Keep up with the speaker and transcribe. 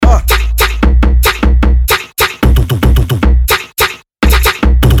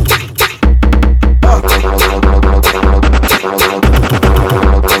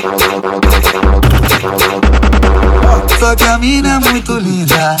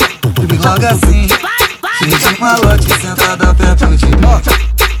logo assim, cheio de malote, sentada perto de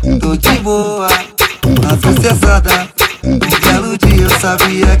mim. Tô de boa, na sucessada. Um belo dia eu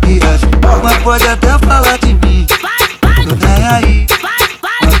sabia que as mas pode até falar de mim. Tô nem aí,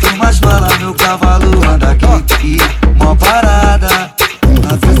 quanto mais fala meu cavalo anda aqui. Mó parada,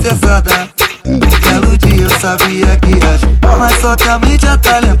 na sucessada. Um belo dia eu sabia que as mas só que a mente é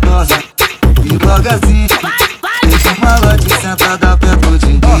talentosa. E logo assim, deixa o malote sentada perto de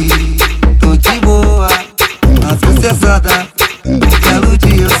mim. Tô de boa, na sucessada. Um belo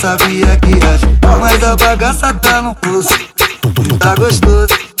dia eu sabia que as mas a bagaça tá no pulso e tá gostoso.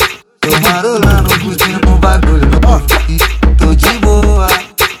 Tô marolando, curtindo um bagulho. Tô de boa,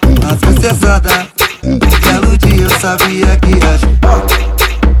 na sucessada. Um belo dia eu sabia que as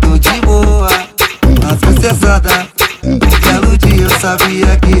tô de boa, na sucessada. Um belo dia eu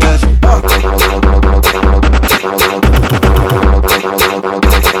sabia que as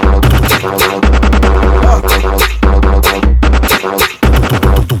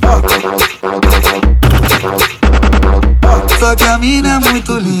só que a mina é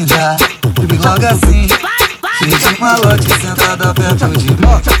muito linda. E logo assim, cheio de malote, sentada perto de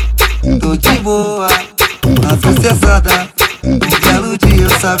mim. Tô de boa, na sucessada. Um belo dia eu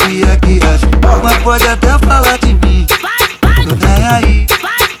sabia que as mas pode até falar de mim. Tô nem aí,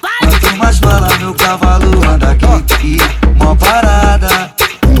 quanto mais fala meu cavalo anda aqui. Mó parada,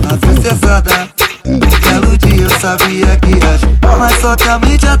 na sucessada. Um belo dia eu sabia que as mas só que a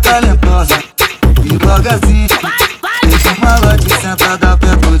mente é talentosa. E logo assim, deixa o malote sentada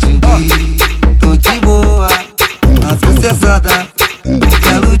perto de mim. Tô de boa, na sucessada. Um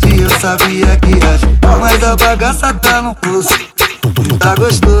belo dia eu sabia que as mas a bagaça tá no pulso e tá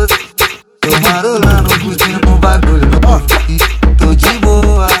gostoso. Tô marolando, curtindo um bagulho. Tô de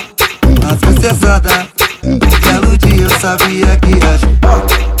boa, na sucessada. Um belo dia eu sabia que as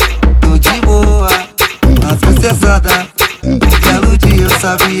tô de boa, na sucessada. Um belo dia eu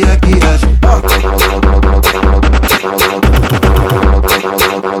sabia que as